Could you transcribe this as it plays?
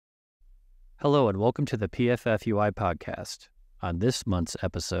Hello and welcome to the PFFUI podcast. On this month's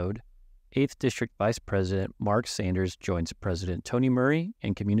episode, 8th District Vice President Mark Sanders joins President Tony Murray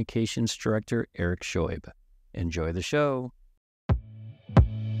and Communications Director Erik Scheub. Enjoy the show.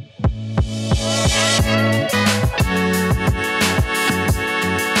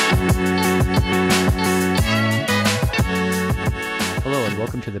 Hello and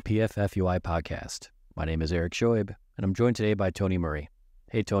welcome to the PFFUI podcast. My name is Erik Scheub and I'm joined today by Tony Murray.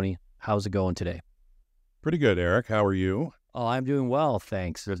 Hey Tony, how's it going today? Pretty good, Erik. How are you? Oh, I'm doing well,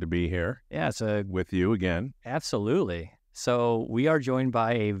 thanks. Good to be here. Yeah, with you again. Absolutely. So we are joined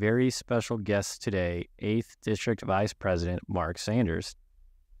by a very special guest today, 8th District Vice President Mark Sanders.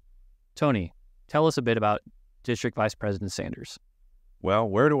 Tony, tell us a bit about District Vice President Sanders. Well,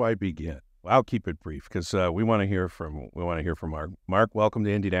 where do I begin? Well, I'll keep it brief because we want to hear from Mark. Mark, welcome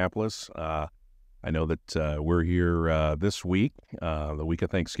to Indianapolis. I know that we're here this week, the week of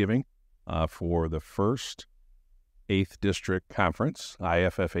Thanksgiving, for the first 8th District Conference,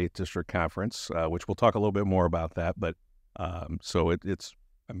 IFF 8th District Conference, which we'll talk a little bit more about that. But I'm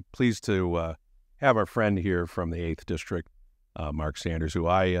pleased to have our friend here from the 8th District, Mark Sanders, who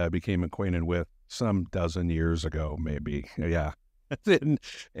I became acquainted with some dozen years ago, maybe. Yeah.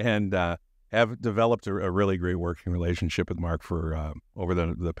 and have developed a really great working relationship with Mark for over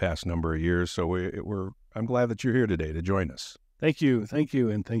the past number of years. So I'm glad that you're here today to join us. Thank you,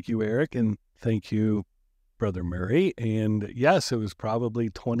 and thank you, Erik, and thank you, Brother Murray. And yes, it was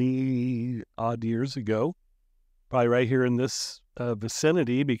probably 20-odd years ago, probably right here in this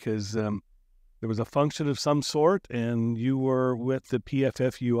vicinity, because there was a function of some sort, and you were with the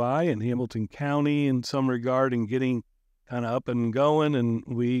PFFUI in Hamilton County in some regard and getting kind of up and going, and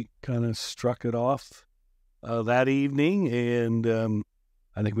we kind of struck it off that evening, and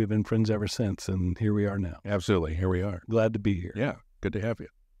I think we've been friends ever since, and here we are now. Absolutely, here we are. Glad to be here. Yeah, good to have you.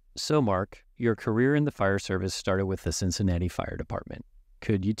 So, Mark, your career in the fire service started with the Cincinnati Fire Department.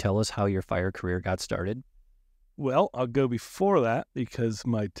 Could you tell us how your fire career got started? Well, I'll go before that because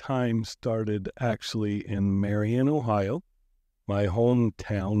my time started actually in Marion, Ohio, my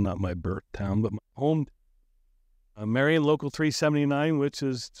hometown, not my birth town, but my home. Marion Local 379, which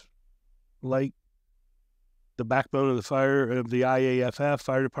is like the backbone of the IAFF,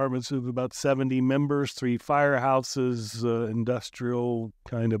 fire departments of about 70 members, 3 firehouses, industrial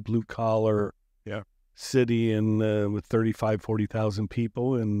kind of blue collar city with 40,000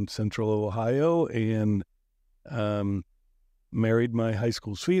 people in central Ohio, and married my high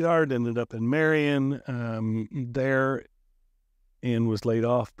school sweetheart, ended up in Marion there, and was laid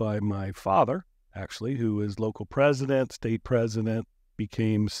off by my father, actually, who was local president, state president,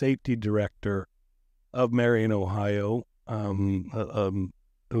 became safety director of Marion, Ohio. It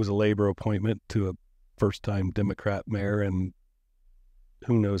was a labor appointment to a first-time Democrat mayor and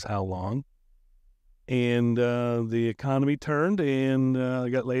who knows how long. And the economy turned, and I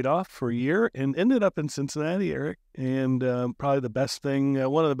got laid off for a year and ended up in Cincinnati, Erik. And probably the best thing,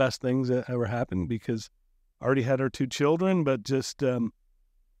 one of the best things that ever happened, because I already had our 2 children, but just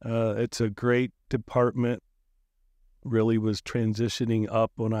it's a great department. Really was transitioning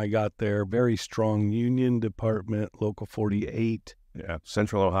up when I got there. Very strong union department, Local 48. Yeah,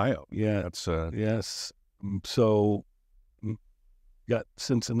 Central Ohio. Yeah, that's yes. So got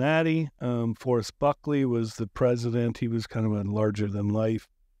Cincinnati. Forrest Buckley was the president. He was kind of a larger than life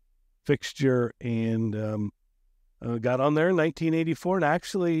fixture, and got on there in 1984. And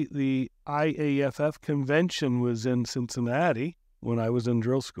actually, the IAFF convention was in Cincinnati when I was in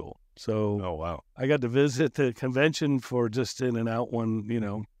drill school. So oh, wow. I got to visit the convention for just in and out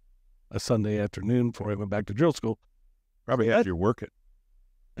a Sunday afternoon before I went back to drill school. Probably had you working,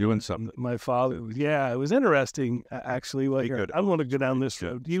 doing something. My father, it was interesting, actually. Well, I want to go down this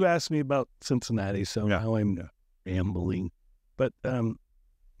road. You asked me about Cincinnati, so now I'm rambling. But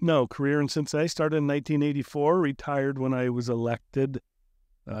no, career in Cincinnati started in 1984, retired when I was elected,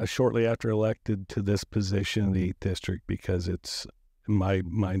 shortly after elected to this position in the 8th District, because it's, in my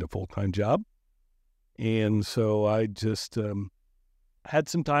mind, a full-time job. And so I just had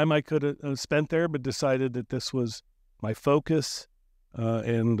some time I could have spent there, but decided that this was my focus,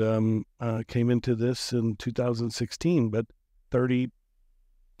 and came into this in 2016, but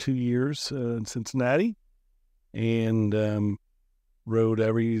 32 years in Cincinnati, and rode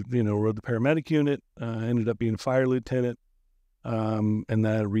the paramedic unit, ended up being a fire lieutenant, and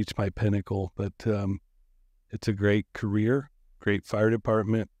that reached my pinnacle. But it's a great career. Great fire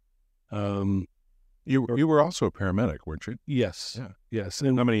department. You were also a paramedic, weren't you? Yes. Yeah. Yes.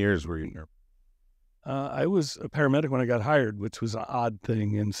 And how many years were you there? I was a paramedic when I got hired, which was an odd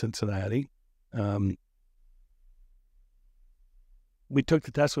thing in Cincinnati. we took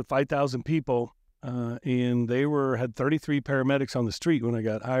the test with 5,000 people, and they had 33 paramedics on the street when I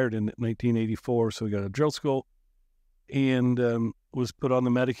got hired in 1984. So we got a drill school and was put on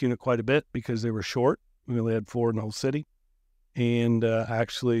the medic unit quite a bit because they were short. We only had 4 in the whole city. And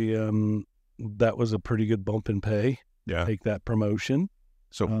actually, that was a pretty good bump in pay. Yeah. Take that promotion.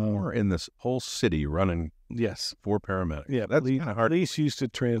 So 4 in this whole city running. Yes. 4 paramedics. Yeah. That's kind of hard. Police used to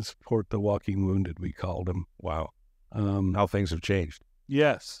transport the walking wounded, we called them. Wow. How things have changed.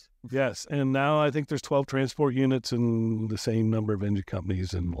 Yes. Yes. And now I think there's 12 transport units and the same number of engine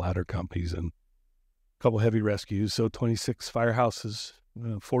companies and ladder companies and a couple heavy rescues. So 26 firehouses,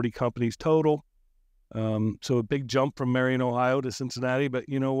 40 companies total. So a big jump from Marion, Ohio to Cincinnati. But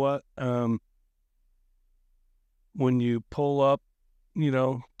you know what? When you pull up,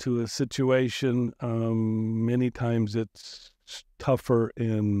 to a situation, many times it's tougher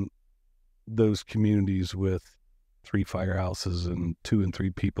in those communities with 3 firehouses and 2 and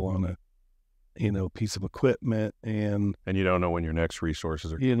 3 people on a, piece of equipment. And you don't know when your next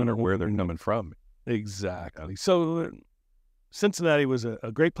resources are coming or where they're coming from. Exactly. So Cincinnati was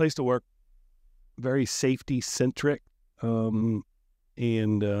a great place to work, very safety-centric, and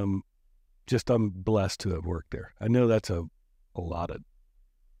just I'm blessed to have worked there. I know that's a lot of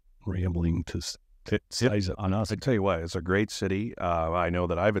rambling to size up on us. I tell you what, it's a great city. I know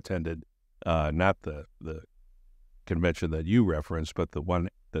that I've attended not the convention that you referenced, but the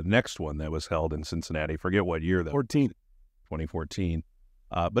next one that was held in Cincinnati. Forget what year that 2014.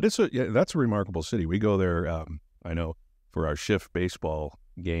 But that's a remarkable city. We go there, I know, for our shift baseball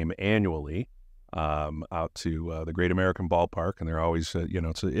game annually, out to the Great American Ballpark, and they're always,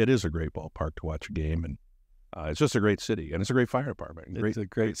 it is a great ballpark to watch a game, and it's just a great city, and it's a great fire department. It's a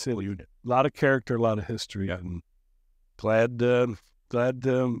great city. Unit. A lot of character, a lot of history, and glad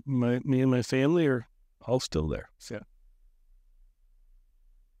me and my family are all still there. Yeah.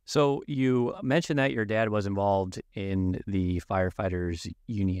 So you mentioned that your dad was involved in the firefighters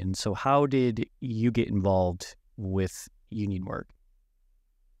union. So how did you get involved with union work?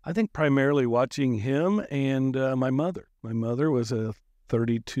 I think primarily watching him and my mother. My mother was a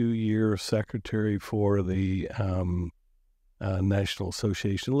 32-year secretary for the National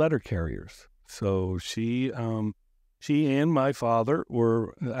Association of Letter Carriers. So she and my father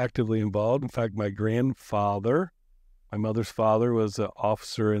were actively involved. In fact, my grandfather, my mother's father, was an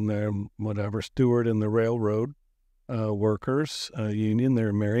officer in the steward in the railroad workers union. They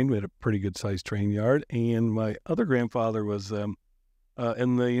were married. We had a pretty good-sized train yard. And my other grandfather was in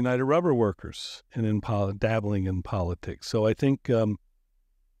the United Rubber Workers and dabbling in politics. So I think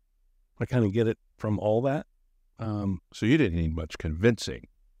I kind of get it from all that. So you didn't need much convincing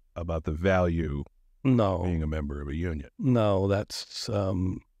about the value of being a member of a union. No, that's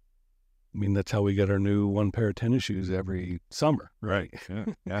that's how we get our new 1 pair of tennis shoes every summer, right?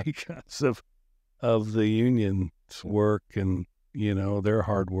 Yeah. Because of the union's work and their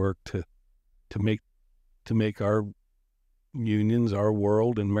hard work to make our unions, our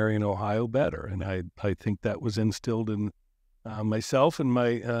world in Marion, Ohio better. And I think that was instilled in myself and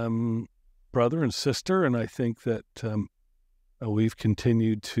my brother and sister, and I think that we've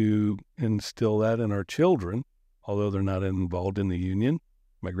continued to instill that in our children, although they're not involved in the union.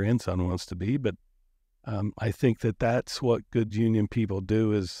 My grandson wants to be, but I think that that's what good union people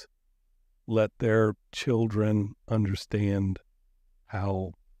do, is let their children understand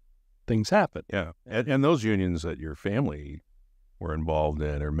how things happen. Yeah, and those unions that your family were involved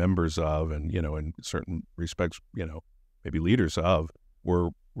in or members of, and in certain respects, maybe leaders of, were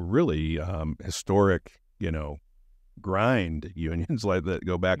really historic, grind unions like that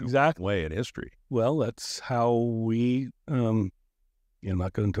go back exactly way in history. Well, that's how we,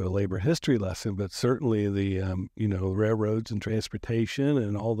 not going to a labor history lesson, but certainly the, railroads and transportation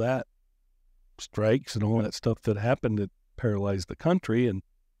and all that, strikes and all that stuff that happened that paralyzed the country, and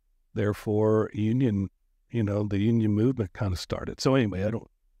therefore the union movement kind of started. So anyway, I don't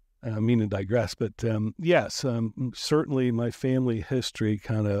mean to digress, but yes, certainly my family history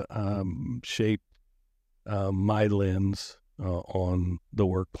kind of shaped my lens on the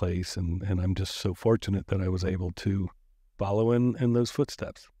workplace, and I'm just so fortunate that I was able to follow in those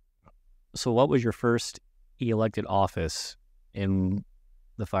footsteps. So what was your first elected office in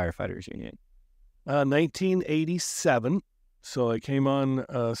the firefighters union? 1987. So I came on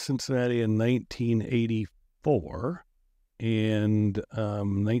Cincinnati in 1984. And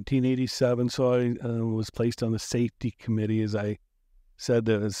 1987, so I was placed on the safety committee. As I said,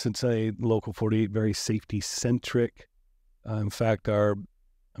 Cincinnati Local 48, very safety-centric. In fact, I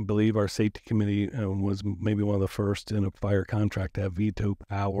believe our safety committee was maybe one of the first in a fire contract to have veto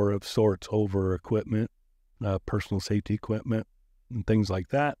power of sorts over equipment, personal safety equipment. and things like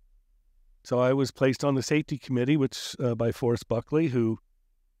that. So I was placed on the safety committee, which by Forrest Buckley, who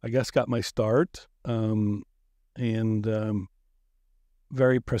I guess got my start, and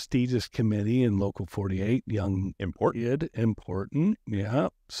very prestigious committee in Local 48, young important, yeah.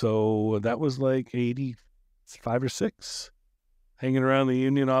 So that was like 85 or 6, hanging around the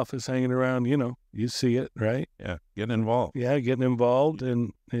union office, hanging around, you see it, right? Yeah, getting involved. Yeah, getting involved,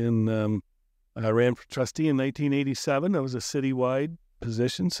 and I ran for trustee in 1987. That was a citywide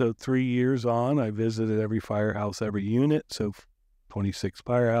position. So 3 years on, I visited every firehouse, every unit. So 26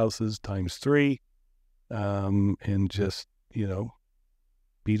 firehouses times 3, and just,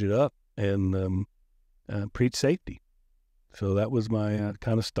 beat it up and preach safety. So that was my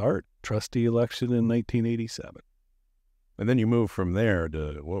kind of start, trustee election in 1987. And then you moved from there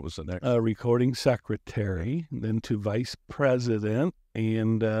to, what was the next? Recording secretary, then to vice president,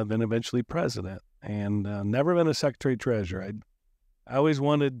 and then eventually president. And never been a secretary treasurer. I always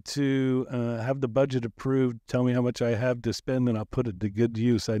wanted to have the budget approved, tell me how much I have to spend, and I'll put it to good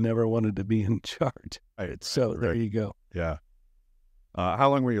use. I never wanted to be in charge. So there you go. Yeah. How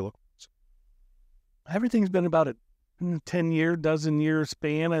long were you looking? Everything's been about a 10-year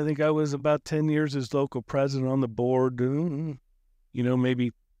span. I think I was about 10 years as local president on the board,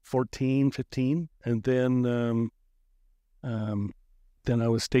 maybe 14, 15. And then I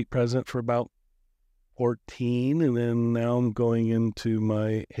was state president for about 14, and then now I'm going into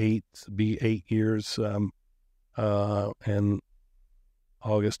my 8 years in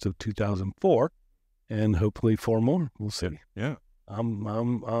August of 2004, and hopefully 4 more. We'll see. Yeah.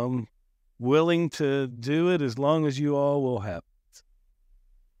 I'm willing to do it as long as you all will have it.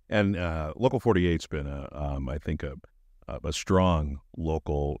 And Local 48's been I think a strong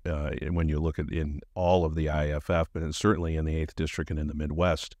local when you look at in all of the IFF, but certainly in the 8th District and in the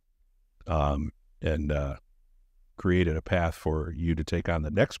Midwest, and created a path for you to take on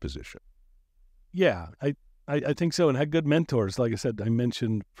the next position. Yeah, I think so, and had good mentors. Like I said, I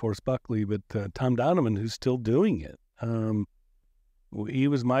mentioned Forrest Buckley, but Tom Donovan, who's still doing it. He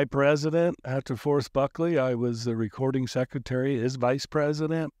was my president after Forrest Buckley. I was the recording secretary, his vice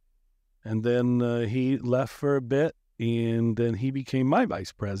president, and then he left for a bit, and then he became my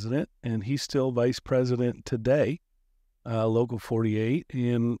vice president, and he's still vice president today, Local 48,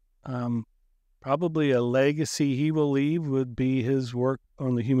 and probably a legacy he will leave would be his work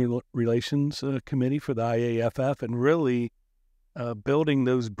on the Human Relations Committee for the IAFF, and really building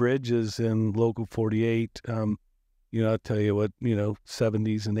those bridges in Local 48. I'll tell you what,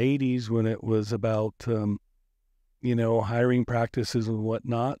 70s and 80s when it was about, hiring practices and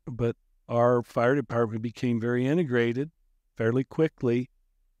whatnot. But our fire department became very integrated fairly quickly.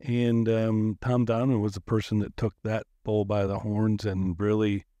 And Tom Donovan was the person that took that bull by the horns and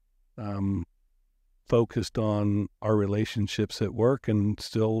really focused on our relationships at work, and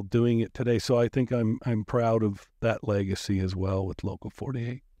still doing it today. So I think I'm proud of that legacy as well with Local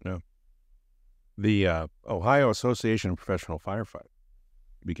 48. Yeah. The Ohio Association of Professional Firefighters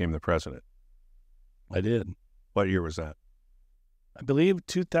became the president. I did. What year was that? I believe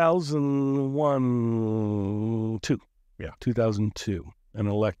 2001, 2. Yeah. 2002. And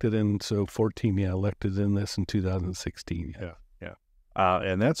elected in, so 14, elected in this in 2016. Yeah.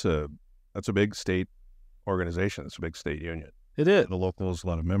 And that's a big state organization. It's a big state union. It is. The locals, a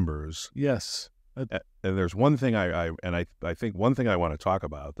lot of members. Yes. And there's one thing I think one thing I want to talk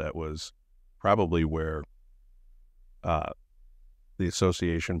about that was probably where the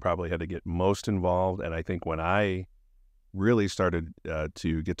association probably had to get most involved. And I think when I really started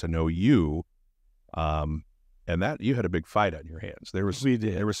to get to know you, and that you had a big fight on your hands. There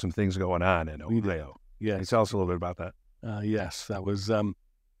were some things going on in Ohio. Yeah. Can you tell us a little bit about that? Yes, that was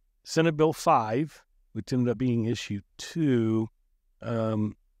Senate Bill 5, which ended up being issue 2,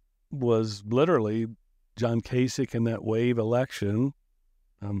 was literally John Kasich in that wave election,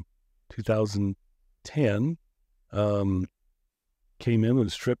 2010, came in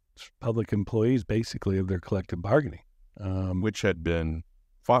and stripped public employees basically of their collective bargaining. Which had been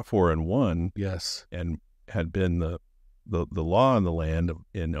fought for and won. Yes. And had been the law in the land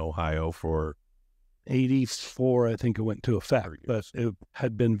in Ohio for 84, I think it went into effect, but it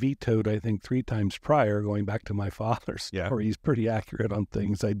had been vetoed, I think, 3 times prior, going back to my father's story. He's pretty accurate on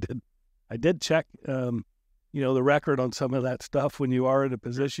things. I did check, the record on some of that stuff. When you are in a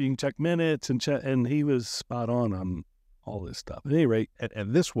position, you can check minutes and he was spot on all this stuff. At any rate.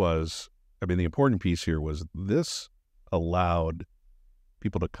 And this was, the important piece here was this allowed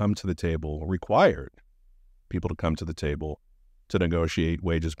people to come to the table, required people to come to the table to negotiate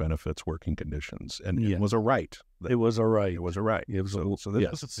wages, benefits, working conditions. And it was a right. It was a right. It was a right. So this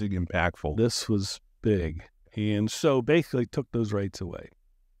was impactful. This was big. And so basically took those rights away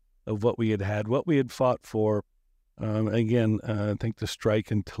of what we had, what we had fought for. Again, I think the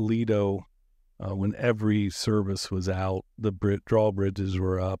strike in Toledo, when every service was out, the drawbridges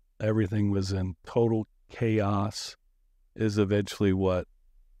were up, everything was in total chaos, is eventually what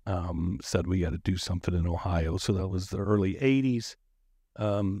said we got to do something in Ohio. So that was the early 80s.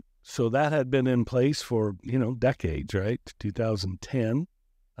 So that had been in place for, decades, right? 2010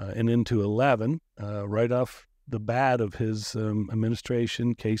 and into 11, right off the bat of his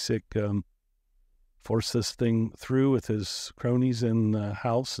administration. Kasich forced this thing through with his cronies in the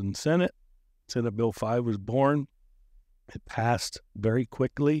House and Senate. Senate Bill 5 was born. It passed very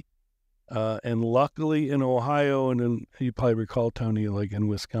quickly. And luckily in Ohio, and you probably recall, Tony, like in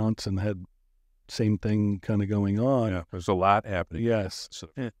Wisconsin, had same thing kind of going on. Yeah, there's a lot happening. Yes.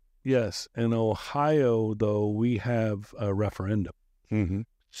 Yes. In Ohio, though, we have a referendum. Mm-hmm.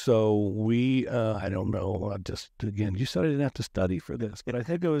 So we, I don't know, again, you said I didn't have to study for this, but I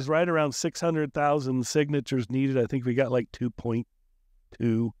think it was right around 600,000 signatures needed. I think we got like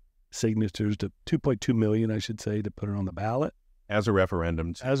 2.2 signatures to 2.2 million, I should say, to put it on the ballot. As a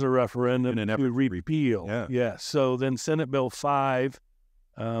referendum. To repeal. Yeah. Yeah. So then Senate Bill 5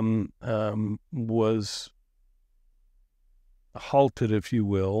 was halted, if you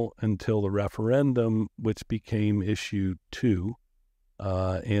will, until the referendum, which became issue 2.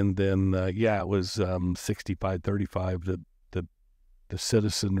 And then, it was 65-35. The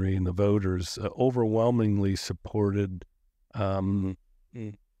citizenry and the voters overwhelmingly supported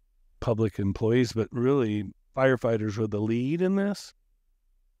public employees, but really firefighters were the lead in this,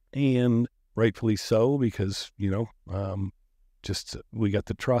 and rightfully so, because, we got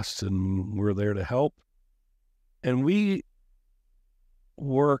the trust and we're there to help. And we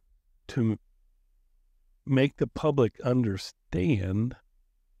work to make the public understand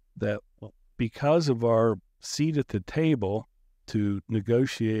that because of our seat at the table to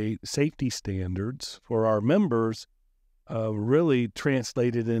negotiate safety standards for our members, really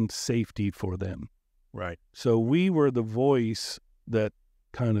translated into safety for them. Right. So we were the voice that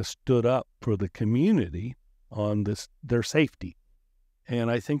kind of stood up for the community on their safety.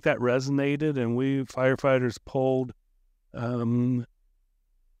 And I think that resonated, and we firefighters pulled 80%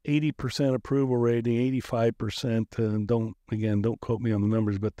 approval rating, 85%, and don't quote me on the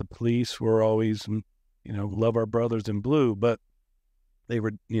numbers, but the police were always, love our brothers in blue, but they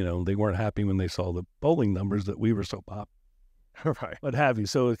were, they weren't happy when they saw the polling numbers that we were so popular. Right. What have you.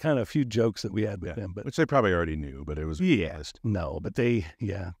 So it's kind of a few jokes that we had with them. But which they probably already knew, but it was... No, but they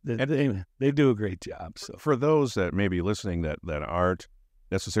do a great job. So for those that may be listening that aren't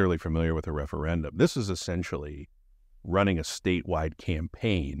necessarily familiar with a referendum, this is essentially running a statewide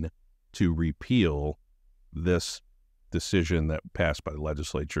campaign to repeal this decision that passed by the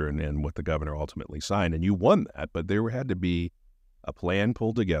legislature and what the governor ultimately signed. And you won that, but there had to be a plan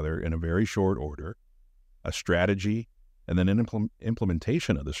pulled together in a very short order, a strategy, and then an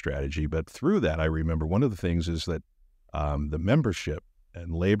implementation of the strategy. But through that, I remember one of the things is that the membership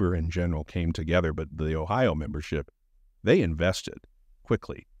and labor in general came together, but the Ohio membership, they invested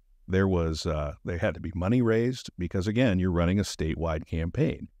quickly. There had to be money raised because, again, you're running a statewide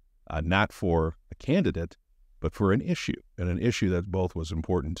campaign, not for a candidate, but for an issue, and an issue that both was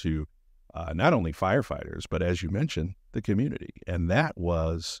important to not only firefighters, but as you mentioned, the community. And that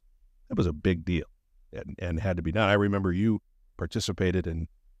was a big deal. And had to be done. I remember you participated in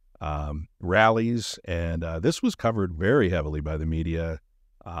rallies, and this was covered very heavily by the media.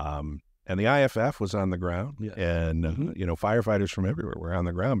 And the IFF was on the ground, and firefighters from everywhere were on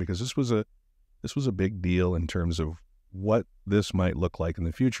the ground because this was a big deal in terms of what this might look like in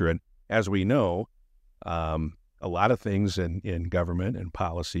the future. And as we know, a lot of things in government and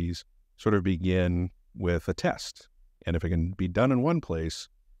policies sort of begin with a test, and if it can be done in one place,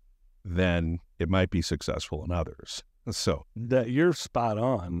 then it might be successful in others. So that you're spot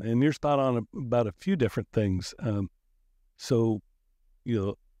on, and you're spot on about a few different things.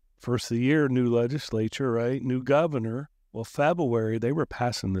 First of the year, new legislature, right? New governor. Well, February, they were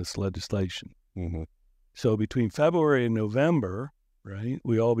passing this legislation. Mm-hmm. So between February and November, right,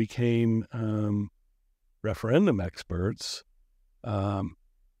 we all became referendum experts.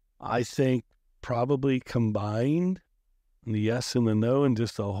 I think probably combined the yes and the no and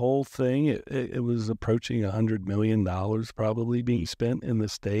just the whole thing, it was approaching $100 million probably being spent in the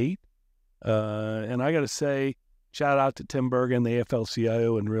state. And I got to say, shout out to Tim Bergen, the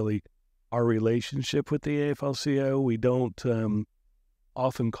AFL-CIO, and really our relationship with the AFL-CIO. We don't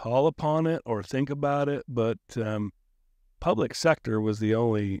often call upon it or think about it, but public sector was the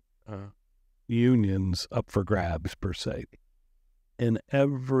only unions up for grabs, per se. And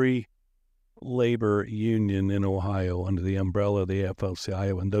every labor union in Ohio under the umbrella of the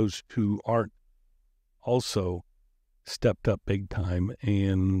AFL-CIO, and those who aren't also stepped up big time,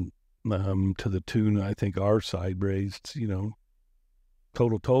 and to the tune, I think our side raised,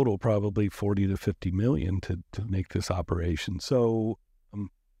 total probably 40 to 50 million to make this operation. So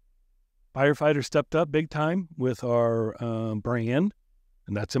firefighters stepped up big time with our brand,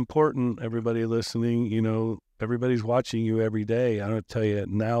 and that's important. Everybody listening, everybody's watching you every day. I don't tell you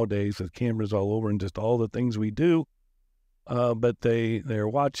nowadays with cameras all over and just all the things we do, but they're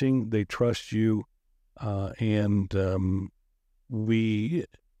watching, they trust you, and we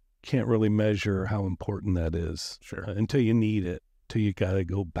can't really measure how important that is until you need it, till you got to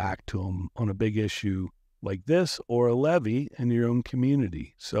go back to them on a big issue like this or a levy in your own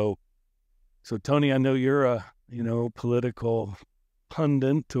community. So Tony, I know you're a, political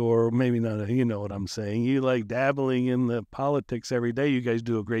pundit, or maybe not, you know what I'm saying. You like dabbling in the politics every day. You guys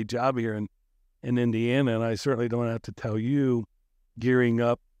do a great job here in Indiana, and I certainly don't have to tell you, gearing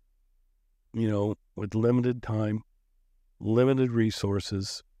up, with limited time, limited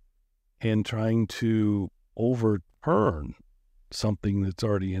resources, and trying to overturn something that's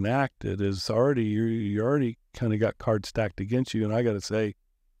already enacted is already, you already kind of got cards stacked against you. And I got to say,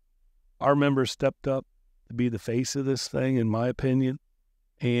 our members stepped up to be the face of this thing, in my opinion.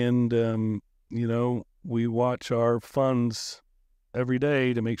 And, we watch our funds every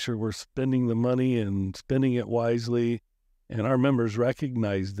day to make sure we're spending the money and spending it wisely. And our members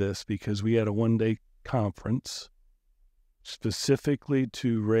recognize this because we had a one-day conference specifically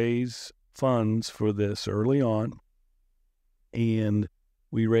to raise funds for this early on. And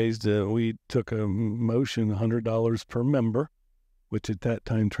we took a motion, $100 per member, which at that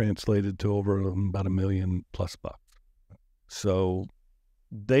time translated to over about $1 million plus bucks. So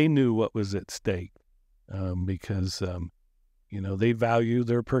they knew what was at stake, because, they value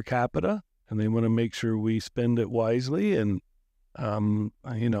their per capita and they want to make sure we spend it wisely. And,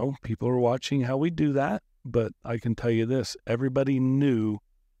 people are watching how we do that. But I can tell you this, everybody knew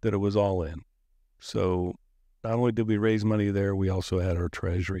that it was all in. So not only did we raise money there, we also had our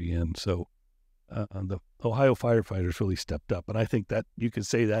treasury in. So the Ohio firefighters really stepped up. And I think that you could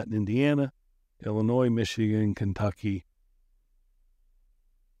say that in Indiana, Illinois, Michigan, Kentucky.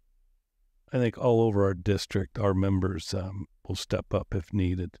 I think all over our district, our members will step up if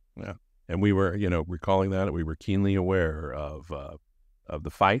needed. Yeah. And we were, recalling that, we were keenly aware of the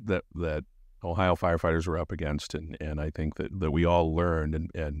fight that Ohio firefighters were up against. And I think that we all learned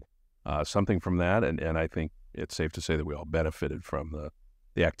and something from that. And I think it's safe to say that we all benefited from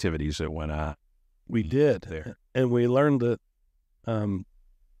the activities that went on. We did. There. And we learned that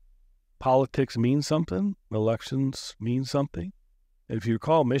politics mean something, elections mean something. If you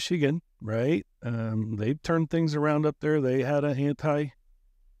recall Michigan, right, they've turned things around up there. They had an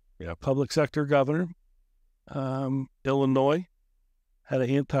anti-public sector governor. Illinois had an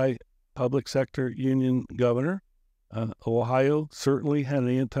anti-public sector union governor. Ohio certainly had an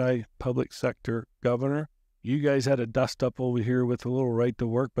anti-public sector governor. You guys had a dust up over here with a little right to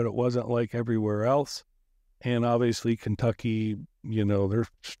work, but it wasn't like everywhere else. And obviously Kentucky, they're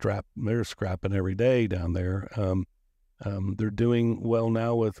scrapping every day down there. They're doing well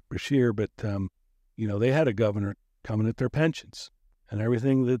now with Bashir, but, they had a governor coming at their pensions and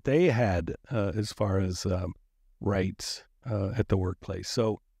everything that they had as far as rights at the workplace.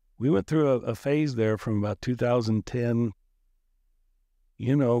 So we went through a phase there from about 2010,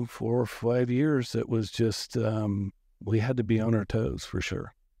 4 or 5 years. It was just, we had to be on our toes for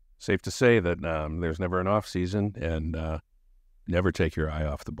sure. Safe to say that there's never an off season, and never take your eye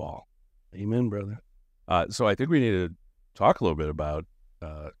off the ball. Amen, brother. So I think we need to talk a little bit about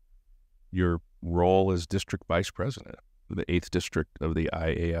your role as district vice president of the 8th District of the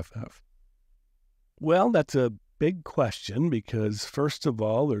IAFF. Well, that's a big question because, first of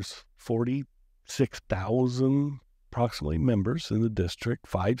all, there's 46,000 approximately members in the district,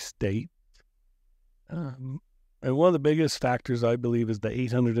 5 states. And one of the biggest factors, I believe, is the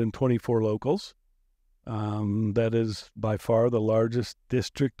 824 locals. That is by far the largest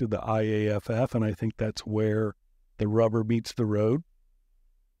district of the IAFF, and I think that's where the rubber meets the road,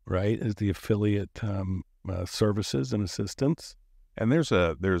 right, is the affiliate services and assistance. And there's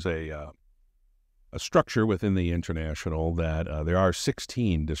a structure within the international that there are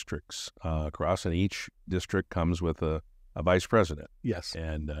 16 districts across, and each district comes with a vice president. Yes.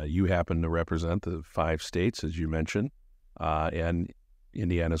 And you happen to represent the 5 states, as you mentioned, and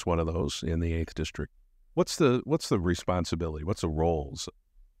Indiana's one of those in the 8th District. What's the responsibility? What's the roles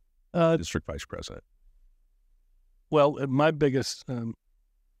of district vice president? Well, my biggest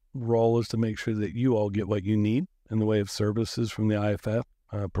role is to make sure that you all get what you need in the way of services from the IFF.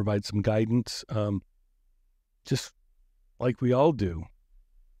 provide some guidance, just like we all do.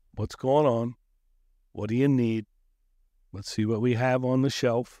 What's going on? What do you need? Let's see what we have on the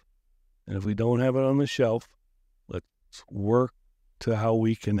shelf. And if we don't have it on the shelf, let's work to how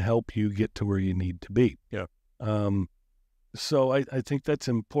we can help you get to where you need to be. Yeah. So I think that's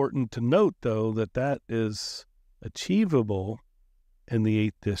important to note, though, that is achievable in the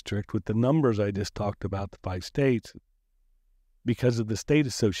 8th District with the numbers I just talked about, the 5 states, because of the state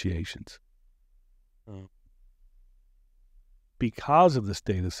associations. Because of the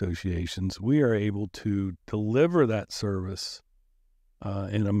state associations, we are able to deliver that service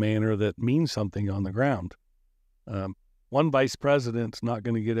in a manner that means something on the ground. One vice president's not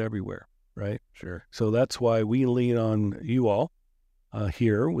going to get everywhere, right? Sure. So that's why we lean on you all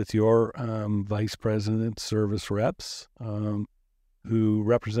here with your vice president service reps who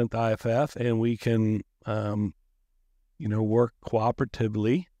represent the IFF, and we can, work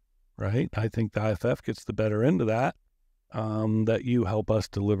cooperatively, right? I think the IFF gets the better end of that. That you help us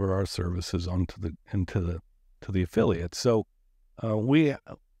deliver our services to the affiliates. So we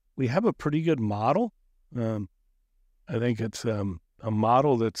have a pretty good model. I think it's a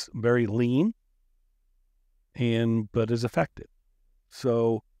model that's very lean but is effective.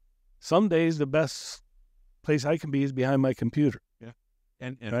 So some days the best place I can be is behind my computer. Yeah,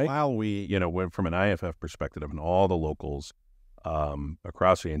 and right? While we went from an IFF perspective and all the locals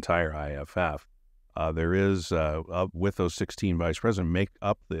across the entire IFF. There is, with those 16 vice presidents, make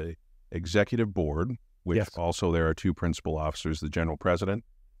up the executive board, which yes. Also there are 2 principal officers, the general president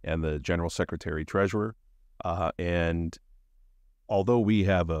and the general secretary treasurer. And although we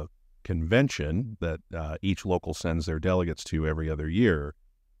have a convention that each local sends their delegates to every other year,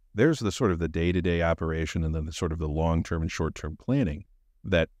 there's the sort of the day-to-day operation and then the sort of the long-term and short-term planning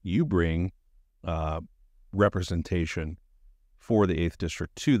that you bring representation for the 8th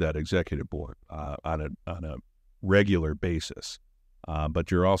District to that executive board on a regular basis.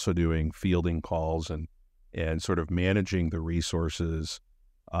 But you're also doing fielding calls and sort of managing the resources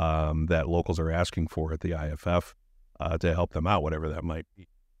that locals are asking for at the IFF to help them out, whatever that might be.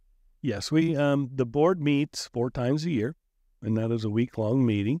 Yes, the board meets 4 times a year, and that is a week-long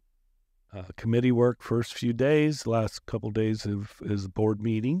meeting. Committee work first few days, last couple days is board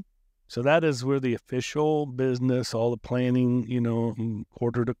meeting. So that is where the official business, all the planning,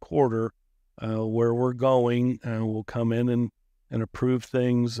 quarter to quarter, where we're going, we'll come in and approve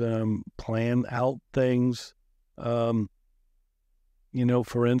things, plan out things. For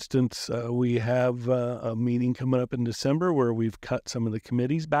instance, we have a meeting coming up in December where we've cut some of the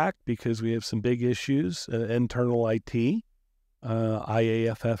committees back because we have some big issues, internal IT,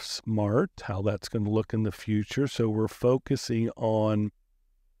 IAFF SMART, how that's going to look in the future. So we're focusing on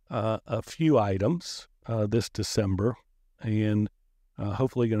a few items this December, and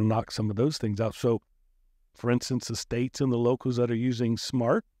hopefully going to knock some of those things out. So, for instance, the states and the locals that are using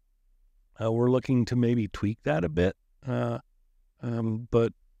SMART, we're looking to maybe tweak that a bit,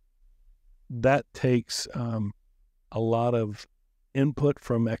 but that takes a lot of input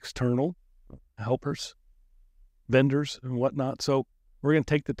from external helpers, vendors, and whatnot. So we're going to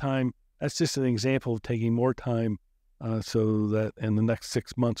take the time. That's just an example of taking more time so that in the next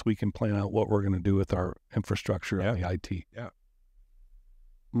 6 months we can plan out what we're going to do with our infrastructure and the IT. Yeah.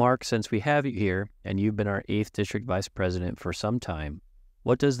 Mark, since we have you here and you've been our 8th District Vice President for some time,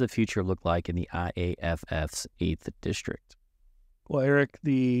 what does the future look like in the IAFF's 8th District? Well, Erik,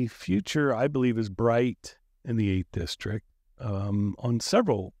 the future, I believe, is bright in the 8th District on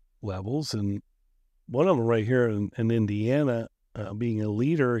several levels. And one of them right here in Indiana, being a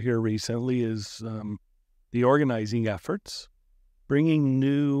leader here recently, is the organizing efforts, bringing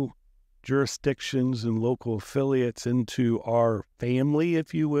new jurisdictions and local affiliates into our family,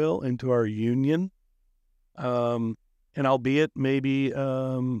 if you will, into our union. And albeit maybe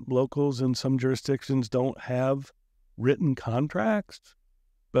locals in some jurisdictions don't have written contracts,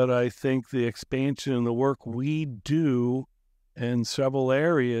 but I think the expansion and the work we do in several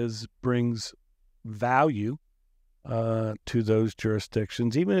areas brings value to those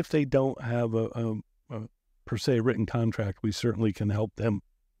jurisdictions. Even if they don't have a per se written contract, we certainly can help them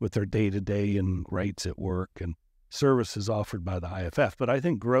with their day-to-day and rights at work and services offered by the IFF. But I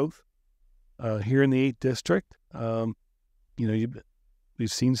think growth here in the 8th District,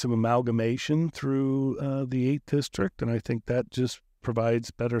 we've seen some amalgamation through the 8th District, and I think that just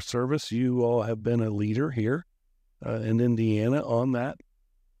provides better service. You all have been a leader here in Indiana on that.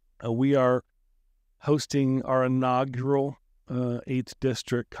 We are hosting our inaugural 8th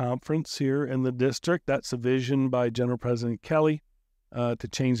District Conference here in the district. That's a vision by General President Kelly to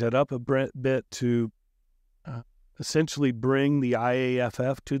change that up a bit to essentially bring the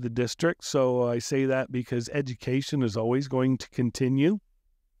IAFF to the district. So I say that because education is always going to continue.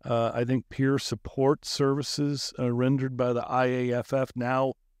 I think peer support services rendered by the IAFF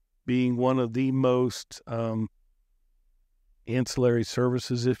now being one of the most ancillary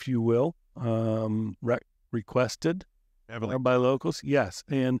services, if you will, requested by locals. Yes,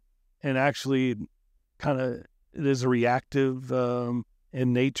 and actually kind of it is a reactive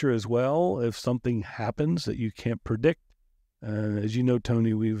in nature as well. If something happens that you can't predict, as you know,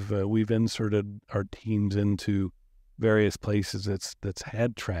 Tony, we've inserted our teams into various places that's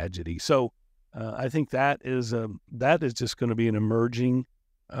had tragedy. So I think that is just going to be an emerging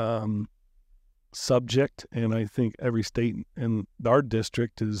subject, and I think every state in our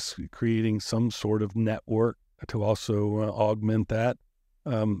district is creating some sort of network to also augment that.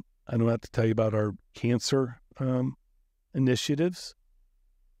 I don't have to tell you about our cancer initiatives.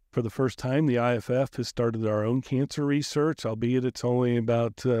 For the first time, the IFF has started our own cancer research, albeit it's only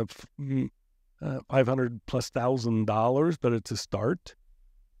about $500,000+, but it's a start.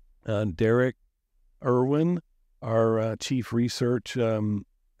 Derek Irwin, our chief research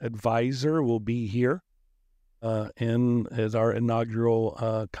advisor, will be here and as our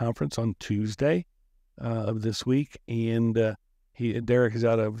inaugural conference on Tuesday of this week. And Derek is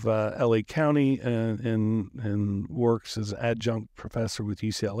out of L.A. County and works as adjunct professor with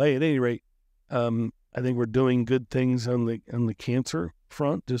UCLA. At any rate, I think we're doing good things on the cancer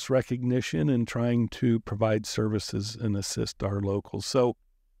front, just recognition and trying to provide services and assist our locals. So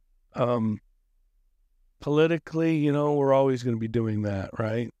politically, we're always going to be doing that,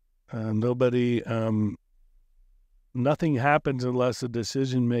 right? Nothing happens unless a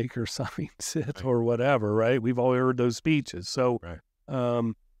decision maker signs it or whatever, right? We've all heard those speeches. So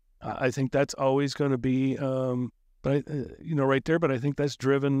I think that's always going to be, right there. But I think that's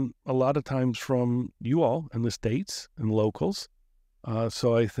driven a lot of times from you all in the states and locals.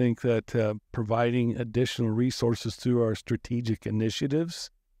 So I think that providing additional resources through our strategic initiatives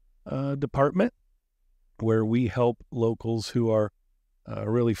department, where we help locals who are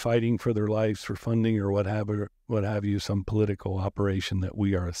really fighting for their lives for funding or what have you, some political operation that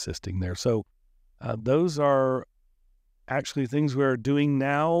we are assisting there. So those are actually things we're doing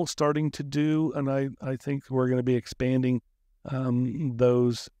now, starting to do, and I think we're going to be expanding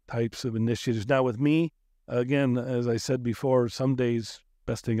those types of initiatives. Now with me, again, as I said before, some days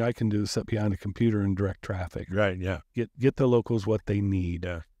best thing I can do is sit behind a computer and direct traffic. Right, yeah. Get the locals what they need.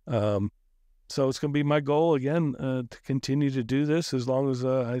 Yeah. So it's going to be my goal, again, to continue to do this as long as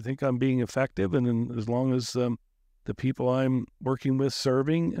I think I'm being effective and as long as the people I'm working with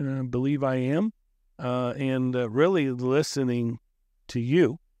serving believe I am, and really listening to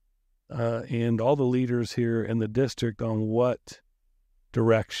you and all the leaders here in the district on what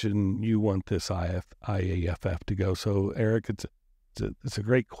direction you want this IAFF to go. So, Eric, it's a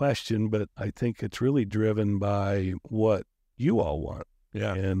great question, but I think it's really driven by what you all want.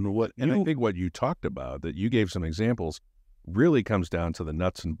 Yeah. And I think what you talked about, that you gave some examples, really comes down to the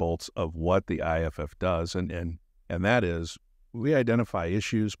nuts and bolts of what the IFF does. And that is, we identify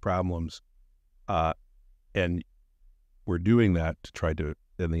issues, problems, and we're doing that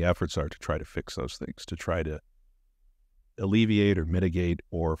and the efforts are to try to fix those things, to try to alleviate or mitigate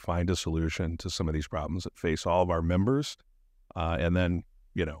or find a solution to some of these problems that face all of our members. And then,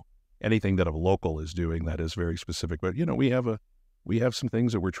 anything that a local is doing that is very specific. But, we have some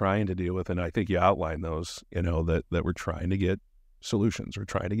things that we're trying to deal with, and I think you outlined those, that we're trying to get solutions, we're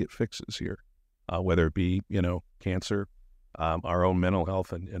trying to get fixes here, whether it be, cancer, our own mental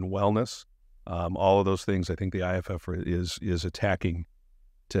health and wellness, all of those things. I think the IFF is attacking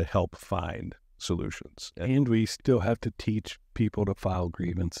to help find solutions. And we still have to teach people to file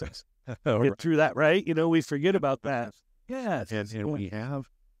grievances. Get through that, right? We forget about that. Yeah. And we have,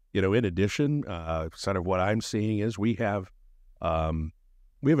 in addition, sort of what I'm seeing is we have a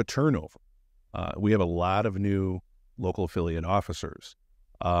turnover. We have a lot of new local affiliate officers,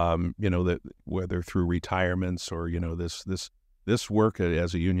 that whether through retirements or, this work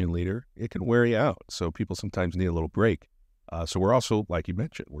as a union leader, it can wear you out. So people sometimes need a little break. So we're also, like you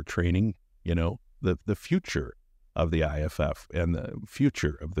mentioned, we're training, the future of the IFF and the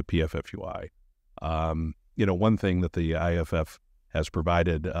future of the PFFUI. One thing that the IFF has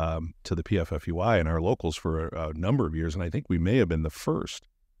provided to the PFFUI and our locals for a number of years, and I think we may have been the first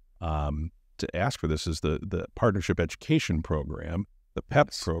to ask for this, is the Partnership Education Program, the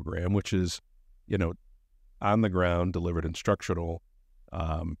PEP program, which is, on the ground delivered instructional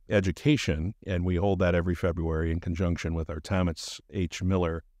education, and we hold that every February in conjunction with our Thomas H.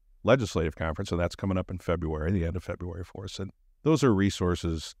 Miller Legislative Conference, so that's coming up in February, the end of February for us. And those are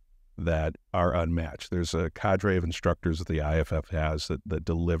resources that are unmatched. There's a cadre of instructors that the IFF has that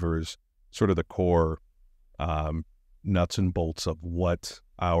delivers sort of the core nuts and bolts of what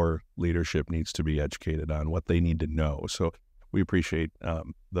our leadership needs to be educated on, what they need to know. So we appreciate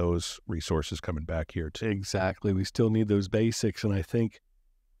those resources coming back here too. Exactly. We still need those basics. And I think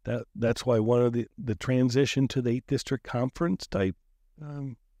that's why one of the transition to the 8th District Conference type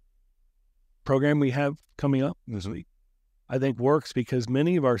program we have coming up this week, I think works because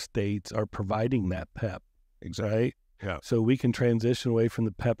many of our states are providing that PEP. Exactly. Right? Yeah. So we can transition away from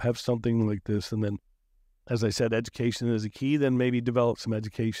the PEP, have something like this, and then, as I said, education is a key. Then maybe develop some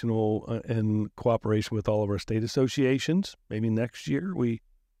educational and cooperation with all of our state associations. Maybe next year we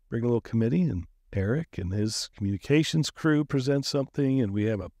bring a little committee and Erik and his communications crew present something, and we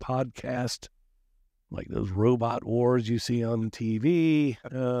have a podcast like those robot wars you see on TV.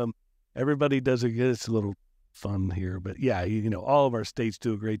 Everybody does it's a little fun here, but yeah, all of our states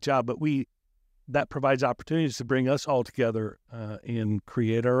do a great job, but that provides opportunities to bring us all together and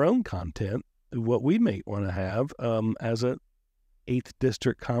create our own content, what we may want to have as a 8th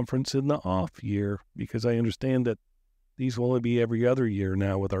District Conference in the off year, because I understand that these will only be every other year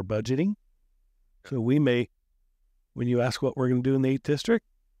now with our budgeting. So we may, when you ask what we're going to do in the 8th District,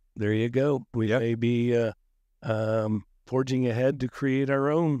 there you go. We may be forging ahead to create our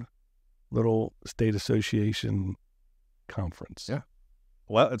own little state association conference. Yeah.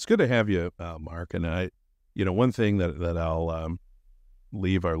 Well, it's good to have you, Mark. And one thing that I'll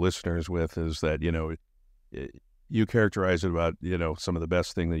leave our listeners with is that, you characterize it about, some of the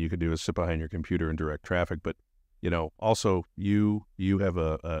best thing that you could do is sit behind your computer and direct traffic. But, also you have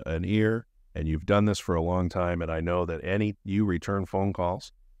an ear, and you've done this for a long time. And I know that you return phone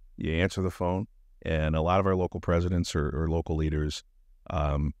calls, you answer the phone, and a lot of our local presidents or local leaders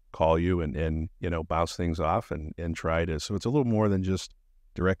call you and bounce things off and try to. So it's a little more than just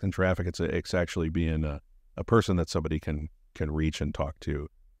directing traffic. It's actually being a person that somebody can reach and talk to,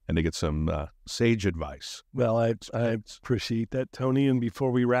 and to get some sage advice. Well, I appreciate that, Tony. And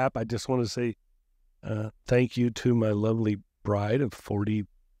before we wrap, I just want to say thank you to my lovely bride of 40,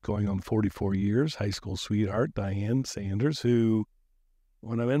 going on 44 years, high school sweetheart, Diane Sanders, who,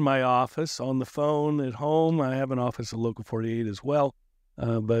 when I'm in my office, on the phone, at home, I have an office at Local 48 as well,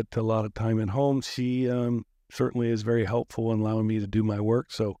 but a lot of time at home, she certainly is very helpful in allowing me to do my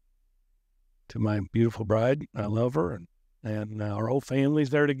work. So to my beautiful bride, I love her, and our whole family's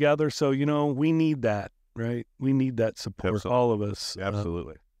there together. So, we need that, right? We need that support, Absolutely. All of us.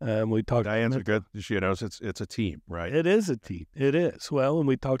 Absolutely. We talked. Diane's a good. She knows it's a team, right? It is a team. It is. Well, and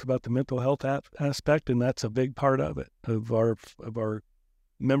we talked about the mental health aspect, and that's a big part of it, of our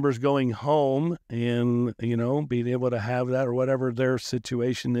members going home and being able to have that, or whatever their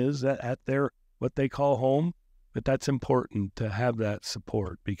situation is at their what they call home. But that's important to have that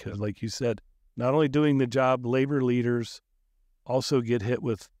support, because, like you said, not only doing the job, labor leaders also get hit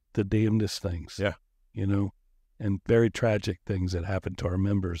with the damnedest things. Yeah. And very tragic things that happen to our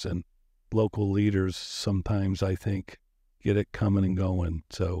members, and local leaders sometimes, I think, get it coming and going.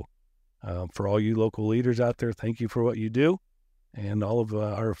 So for all you local leaders out there, thank you for what you do. And all of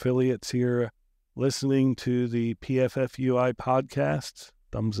our affiliates here listening to the PFFUI podcast,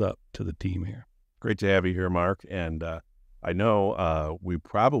 thumbs up to the team here. Great to have you here, Mark. And I know we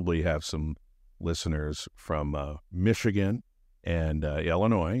probably have some listeners from Michigan and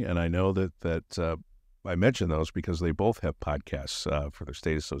Illinois, and I know that I mention those because they both have podcasts for their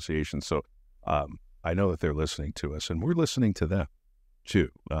state association. So I know that they're listening to us, and we're listening to them too.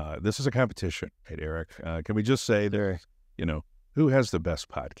 This is a competition, right, Erik? Can we just say who has the best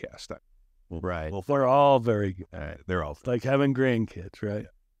podcast? Right. Well, they're all very good. They're all like having grandkids, right? Yeah.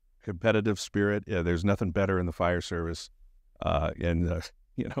 Competitive spirit. Yeah, there's nothing better in the fire service.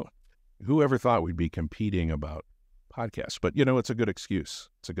 Whoever thought we'd be competing about podcasts? But it's a good excuse.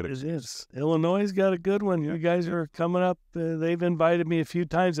 It is. Illinois got a good one. You guys are coming up. They've invited me a few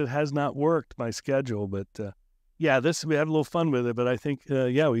times. It has not worked, my schedule, but we had a little fun with it. But I think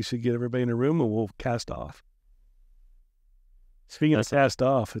we should get everybody in a room and we'll cast off. Speaking of cast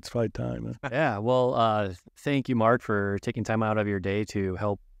off, it's fight time. Huh? Yeah. Well, thank you, Mark, for taking time out of your day to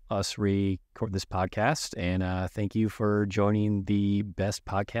help us record this podcast, and thank you for joining the best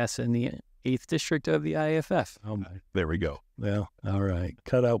podcast in the 8th District of the IFF. There we go. Well, all right.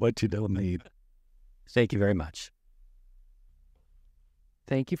 Cut out what you don't need. Thank you very much.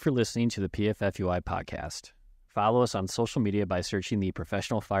 Thank you for listening to the PFFUI podcast. Follow us on social media by searching the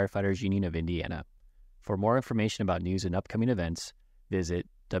Professional Firefighters Union of Indiana. For more information about news and upcoming events, visit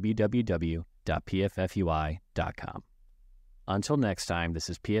www.pffui.com. Until next time,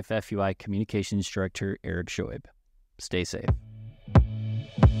 this is PFFUI Communications Director Erik Scheub. Stay safe.